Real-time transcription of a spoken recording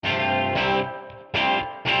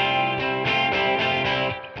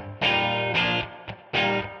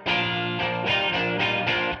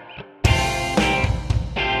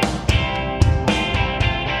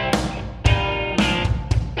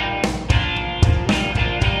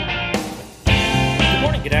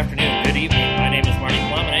good afternoon, good evening. My name is Marty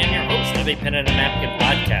Plum, and I am your host of a Pen and a Napkin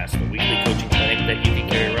podcast, the weekly coaching clinic that you can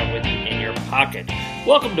carry around with you in your pocket.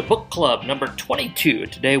 Welcome to Book Club number 22.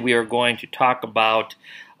 Today we are going to talk about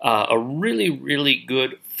a really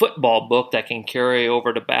good football book that can carry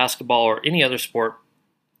over to basketball or any other sport,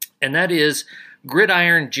 and that is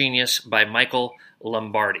Gridiron Genius by Michael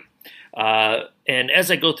Lombardi. And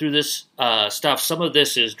as I go through this stuff, some of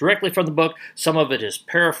this is directly from the book, some of it is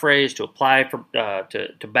paraphrased to apply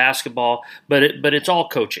to basketball, but it's all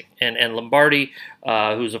coaching. And Lombardi,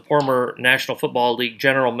 who's a former National Football League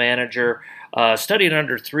general manager, studied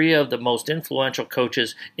under three of the most influential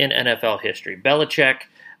coaches in NFL history: Belichick,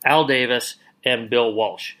 Al Davis, and Bill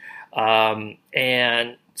Walsh.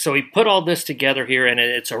 And so he put all this together here, and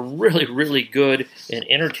it's a really good and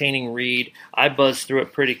entertaining read. I buzzed through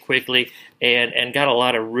it pretty quickly and got a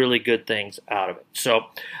lot of really good things out of it. So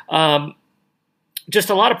just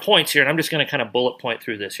a lot of points here, and I'm just going to kind of bullet point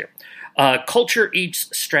through this here. Culture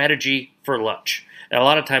eats strategy for lunch. And a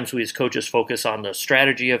lot of times we as coaches focus on the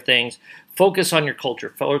strategy of things. Focus on your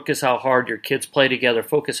culture. Focus how hard your kids play together.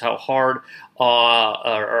 Focus how hard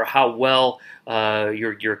or how well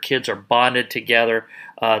your kids are bonded together,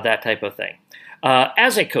 that type of thing.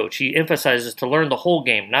 As a coach, he emphasizes to learn the whole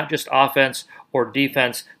game, not just offense or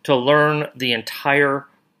defense, to learn the entire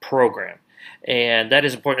program. And that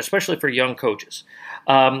is important, especially for young coaches.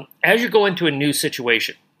 As you go into a new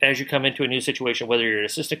situation, as you come into a new situation, whether you're an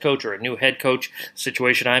assistant coach or a new head coach,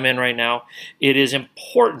 situation I'm in right now, it is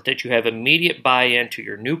important that you have immediate buy-in to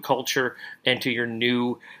your new culture and to your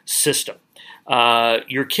new system.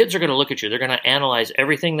 Your kids are going to look at you. They're going to analyze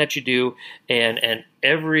everything that you do, and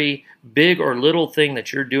every big or little thing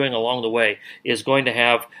that you're doing along the way is going to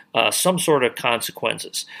have some sort of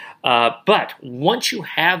consequences. But once you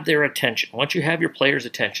have their attention, once you have your players'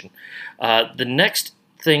 attention, the next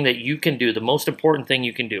thing that you can do, the most important thing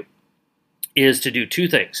you can do, is to do two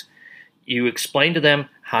things. You explain to them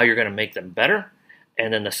how you're going to make them better,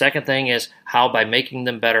 and then the second thing is how, by making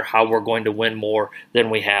them better, how we're going to win more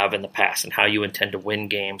than we have in the past, and how you intend to win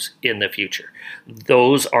games in the future.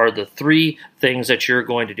 Those are the three things that you're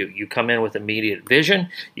going to do. You come in with immediate vision.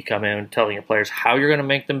 You come in telling your players how you're going to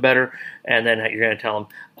make them better, and then you're going to tell them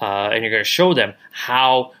and you're going to show them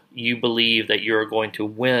how you believe that you're going to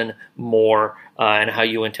win more and how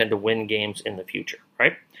you intend to win games in the future,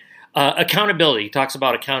 right? Accountability. He talks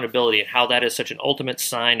about accountability and how that is such an ultimate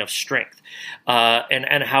sign of strength,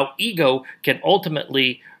 and how ego can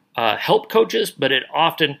ultimately help coaches, but it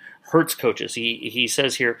often hurts coaches. He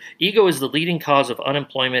says here, ego is the leading cause of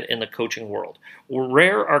unemployment in the coaching world.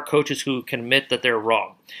 Rare are coaches who can admit that they're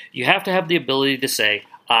wrong. You have to have the ability to say,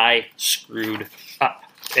 I screwed up.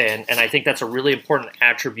 And I think that's a really important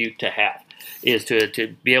attribute to have, is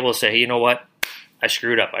to be able to say, hey, you know what? I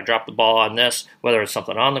screwed up. I dropped the ball on this, whether it's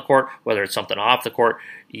something on the court, whether it's something off the court.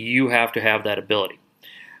 You have to have that ability.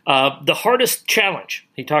 The hardest challenge,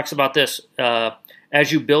 he talks about this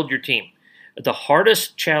as you build your team. The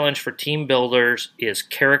hardest challenge for team builders is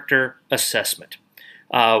character assessment.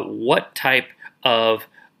 What type of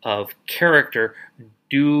character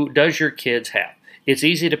does your kids have? It's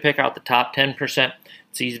easy to pick out the top 10%.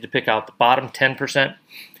 It's easy to pick out the bottom 10%.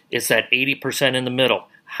 It's that 80% in the middle.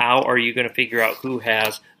 How are you going to figure out who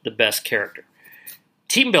has the best character?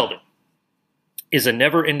 Team building is a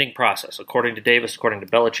never-ending process, according to Davis, according to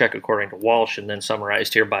Belichick, according to Walsh, and then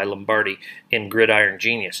summarized here by Lombardi in Gridiron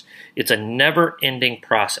Genius. It's a never-ending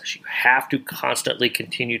process. You have to constantly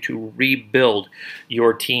continue to rebuild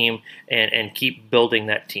your team and keep building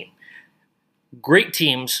that team. Great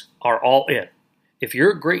teams are all in. If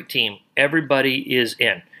you're a great team, everybody is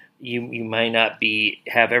in. You might not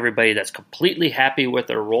have everybody that's completely happy with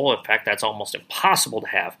their role. In fact, that's almost impossible to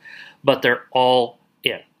have, but they're all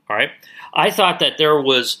in. All right. I thought that there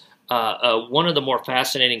was one of the more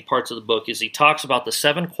fascinating parts of the book is he talks about the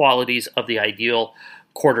 7 qualities of the ideal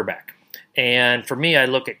quarterback. And for me, I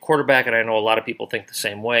look at quarterback, and I know a lot of people think the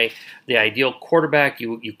same way. The ideal quarterback,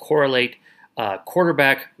 you correlate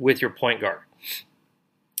quarterback with your point guard.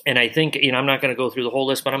 And I think, I'm not going to go through the whole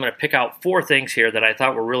list, but I'm going to pick out 4 things here that I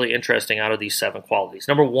thought were really interesting out of these 7 qualities.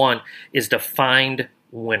 Number 1 is to find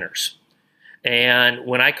winners. And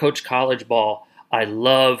when I coached college ball, I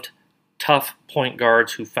loved tough point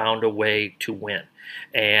guards who found a way to win.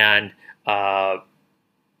 And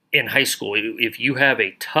in high school, if you have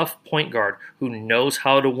a tough point guard who knows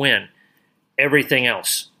how to win, everything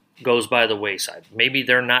else goes by the wayside. Maybe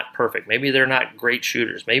they're not perfect. Maybe they're not great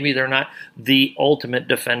shooters. Maybe they're not the ultimate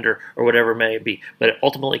defender or whatever it may be. But it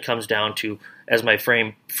ultimately comes down to, as my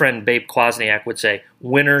friend Babe Kwasniak would say,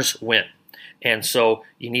 winners win. And so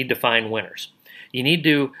you need to find winners. You need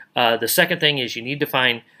to, the second thing is you need to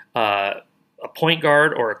find a point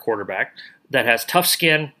guard or a quarterback that has tough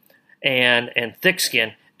skin and thick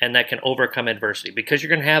skin and that can overcome adversity, because you're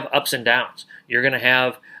going to have ups and downs. You're going to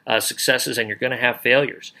have successes and you're going to have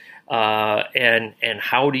failures. And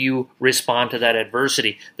how do you respond to that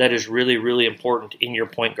adversity? That is really, really important in your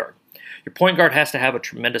point guard. Your point guard has to have a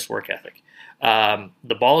tremendous work ethic.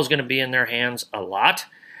 The ball is going to be in their hands a lot,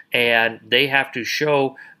 and they have to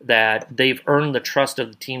show that they've earned the trust of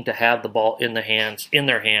the team to have the ball in their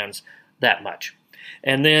hands that much.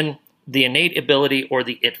 And then the innate ability or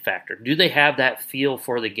the it factor. Do they have that feel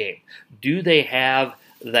for the game? Do they have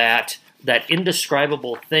that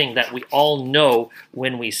indescribable thing that we all know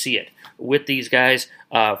when we see it? With these guys,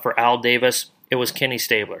 for Al Davis, it was Kenny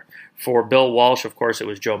Stabler. For Bill Walsh, of course, it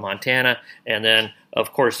was Joe Montana. And then,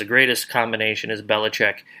 of course, the greatest combination is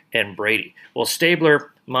Belichick and Brady. Well,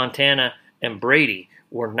 Stabler, Montana, and Brady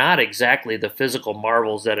were not exactly the physical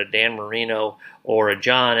marvels that a Dan Marino or a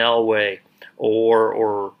John Elway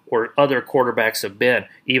or other quarterbacks have been,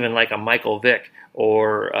 even like a Michael Vick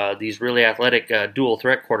or these really athletic dual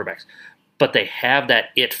threat quarterbacks. But they have that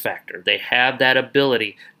it factor. They have that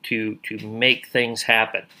ability to make things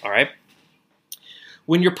happen. All right.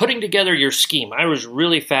 When you're putting together your scheme, I was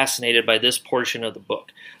really fascinated by this portion of the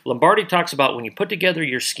book. Lombardi talks about when you put together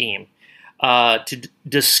your scheme, to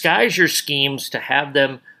disguise your schemes to have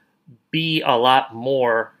them be a lot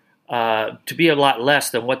more, to be a lot less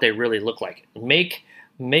than what they really look like. Make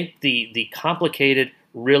the complicated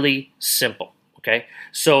really simple. Okay,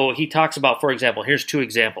 so he talks about, for example, here's two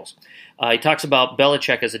examples. He talks about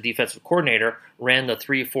Belichick as a defensive coordinator ran the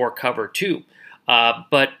 3-4 cover 2,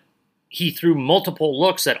 but he threw multiple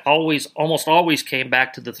looks that almost always came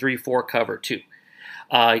back to the 3-4 cover 2.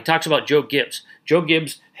 He talks about Joe Gibbs. Joe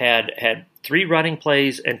Gibbs had 3 running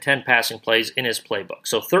plays and 10 passing plays in his playbook,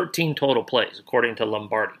 so 13 total plays according to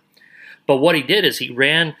Lombardi. But what he did is he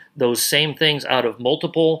ran those same things out of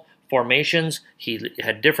multiple formations. He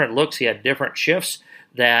had different looks. He had different shifts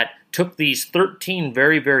that took these 13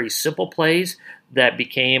 very, very simple plays that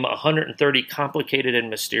became 130 complicated and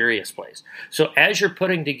mysterious plays. So as you're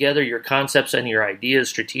putting together your concepts and your ideas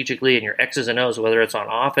strategically and your X's and O's, whether it's on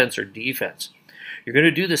offense or defense, you're going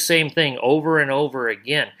to do the same thing over and over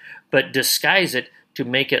again, but disguise it to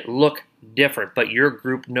make it look different, but your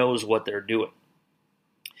group knows what they're doing.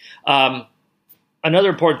 Another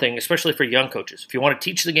important thing, especially for young coaches, if you want to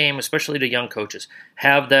teach the game, especially to young coaches,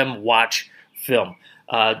 have them watch film.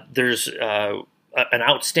 There's an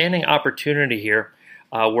outstanding opportunity here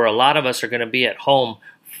where a lot of us are going to be at home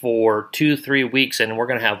for 2-3 weeks, and we're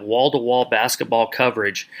going to have wall-to-wall basketball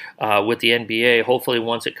coverage with the NBA, hopefully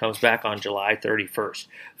once it comes back on July 31st.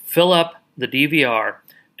 Fill up the DVR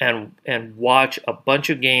and watch a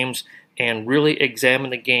bunch of games and really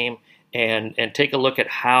examine the game and take a look at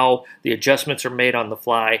how the adjustments are made on the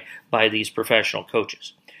fly by these professional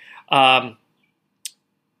coaches. Talks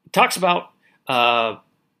about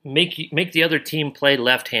make the other team play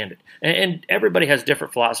left-handed. And everybody has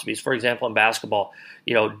different philosophies. For example, in basketball,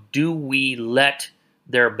 do we let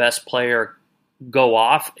their best player go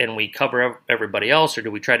off and we cover everybody else, or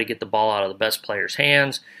do we try to get the ball out of the best player's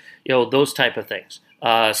hands? Those type of things.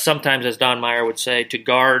 Sometimes, as Don Meyer would say, to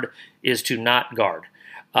guard is to not guard.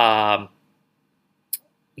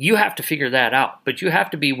 You have to figure that out, but you have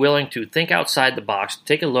to be willing to think outside the box,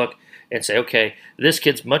 take a look, and say, okay, this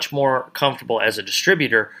kid's much more comfortable as a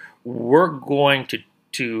distributor. We're going to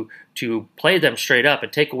play them straight up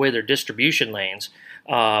and take away their distribution lanes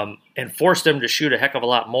and force them to shoot a heck of a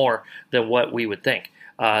lot more than what we would think.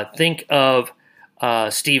 Think of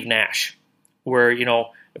Steve Nash, where,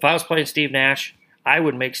 if I was playing Steve Nash, I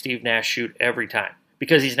would make Steve Nash shoot every time,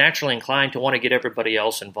 because he's naturally inclined to want to get everybody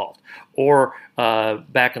else involved. Or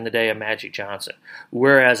back in the day, a Magic Johnson.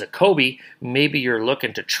 Whereas a Kobe, maybe you're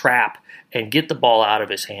looking to trap and get the ball out of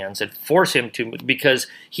his hands and force him to, because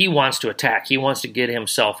he wants to attack. He wants to get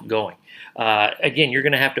himself going. Again, you're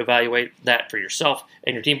going to have to evaluate that for yourself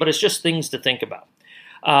and your team, but it's just things to think about.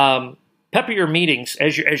 Pepper your meetings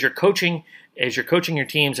as you're coaching. As you're coaching your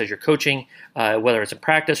teams, as you're coaching, whether it's in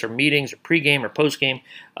practice or meetings or pregame or postgame,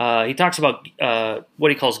 he talks about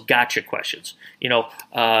what he calls gotcha questions.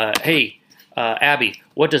 Hey, Abby,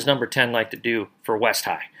 what does number 10 like to do for West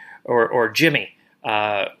High? Or Jimmy,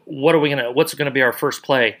 what's going to be our first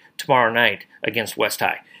play tomorrow night against West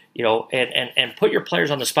High? And put your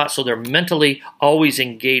players on the spot so they're mentally always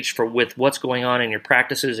engaged with what's going on in your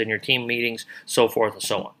practices and your team meetings, so forth and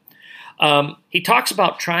so on. He talks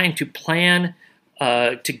about trying to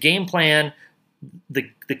game plan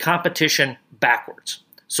the competition backwards.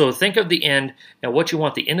 So think of the end and what you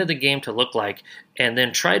want the end of the game to look like, and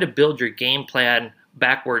then try to build your game plan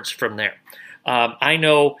backwards from there. I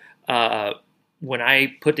know when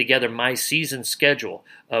I put together my season schedule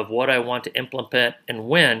of what I want to implement and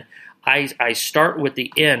when, I start with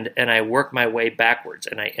the end and I work my way backwards,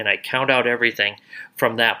 and I count out everything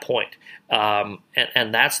from that point.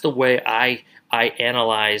 And that's the way I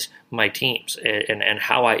analyze my teams and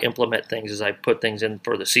how I implement things as I put things in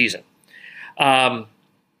for the season.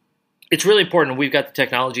 It's really important. We've got the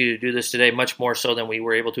technology to do this today, much more so than we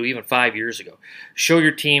were able to even 5 years ago. Show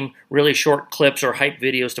your team really short clips or hype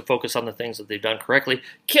videos to focus on the things that they've done correctly.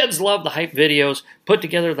 Kids love the hype videos. Put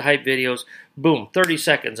together the hype videos. Boom, 30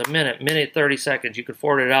 seconds, a minute 30 seconds. You can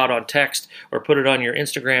forward it out on text or put it on your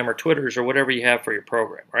Instagram or Twitters or whatever you have for your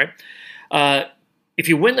program, right? If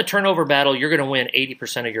you win the turnover battle, you're going to win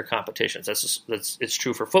 80% of your competitions. It's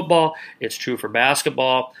true for football. It's true for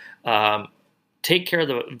basketball. Take care of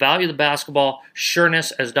the value of the basketball, sureness,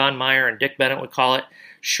 as Don Meyer and Dick Bennett would call it,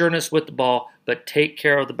 sureness with the ball, but take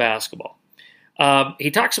care of the basketball. He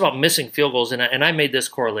talks about missing field goals, and I made this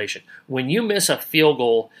correlation. When you miss a field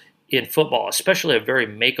goal in football, especially a very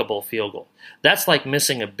makeable field goal, that's like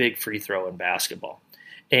missing a big free throw in basketball.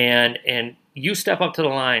 And you step up to the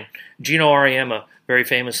line. Gino Auriemma very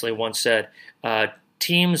famously once said,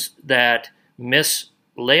 teams that miss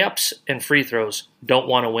layups and free throws don't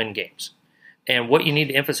want to win games. And what you need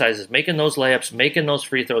to emphasize is making those layups, making those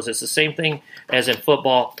free throws. It's the same thing as in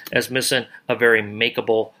football as missing a very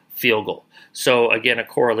makeable field goal. So, again, a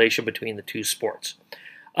correlation between the two sports.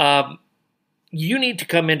 You need to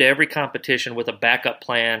come into every competition with a backup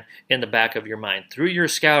plan in the back of your mind. Through your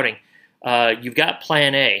scouting, you've got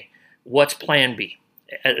plan A. What's plan B?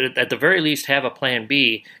 At the very least, have a plan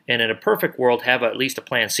B, and in a perfect world, have at least a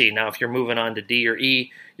plan C. Now, if you're moving on to D or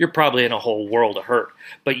E, you're probably in a whole world of hurt.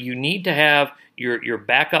 But you need to have your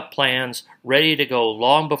backup plans ready to go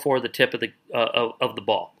long before the tip of the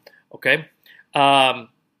ball. Okay. To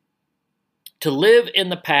live in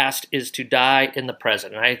the past is to die in the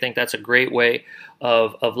present, and I think that's a great way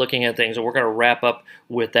of looking at things. And we're going to wrap up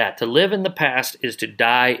with that. To live in the past is to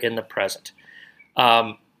die in the present.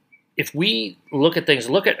 If we look at things,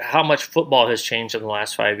 look at how much football has changed in the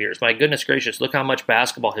last 5 years. My goodness gracious, look how much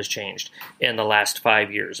basketball has changed in the last 5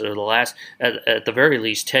 years, or at the very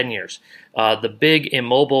least, 10 years. The big,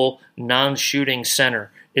 immobile, non-shooting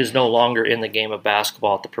center is no longer in the game of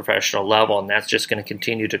basketball at the professional level, and that's just going to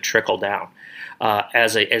continue to trickle down.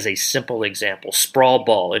 As a simple example, sprawl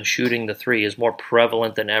ball and shooting the three is more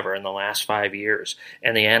prevalent than ever in the last 5 years,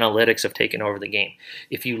 and the analytics have taken over the game.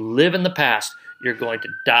 If you live in the past, you're going to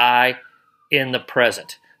die in the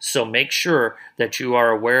present. So make sure that you are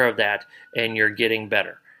aware of that and you're getting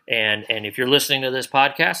better. And if you're listening to this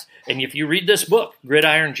podcast, and if you read this book,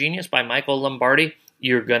 Gridiron Genius by Michael Lombardi,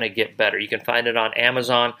 you're going to get better. You can find it on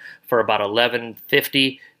Amazon for about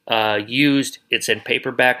 $11.50 used. It's in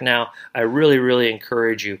paperback now. I really, really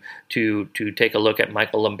encourage you to take a look at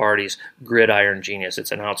Michael Lombardi's Gridiron Genius.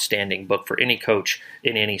 It's an outstanding book for any coach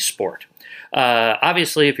in any sport.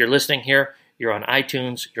 Obviously, if you're listening here, you're on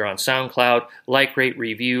iTunes, you're on SoundCloud, like, rate,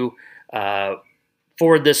 review,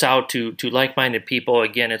 forward this out to like-minded people.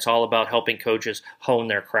 Again, it's all about helping coaches hone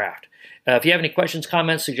their craft. If you have any questions,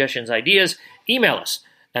 comments, suggestions, ideas, email us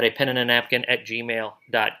at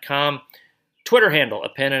apenandanapkin@gmail.com. Twitter handle,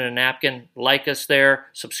 apenandanapkin. Like us there,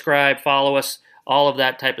 subscribe, follow us, all of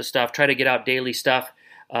that type of stuff. Try to get out daily stuff.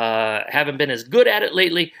 Haven't been as good at it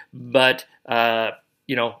lately, but,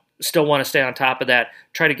 still want to stay on top of that.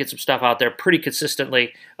 Try to get some stuff out there pretty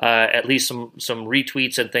consistently, at least some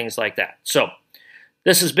retweets and things like that. So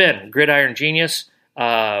this has been Gridiron Genius,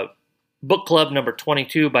 book club number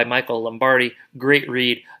 22 by Michael Lombardi. Great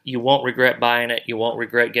read. You won't regret buying it. You won't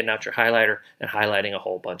regret getting out your highlighter and highlighting a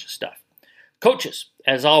whole bunch of stuff. Coaches,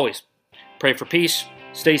 as always, pray for peace,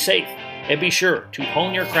 stay safe, and be sure to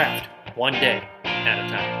hone your craft one day at a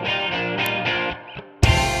time.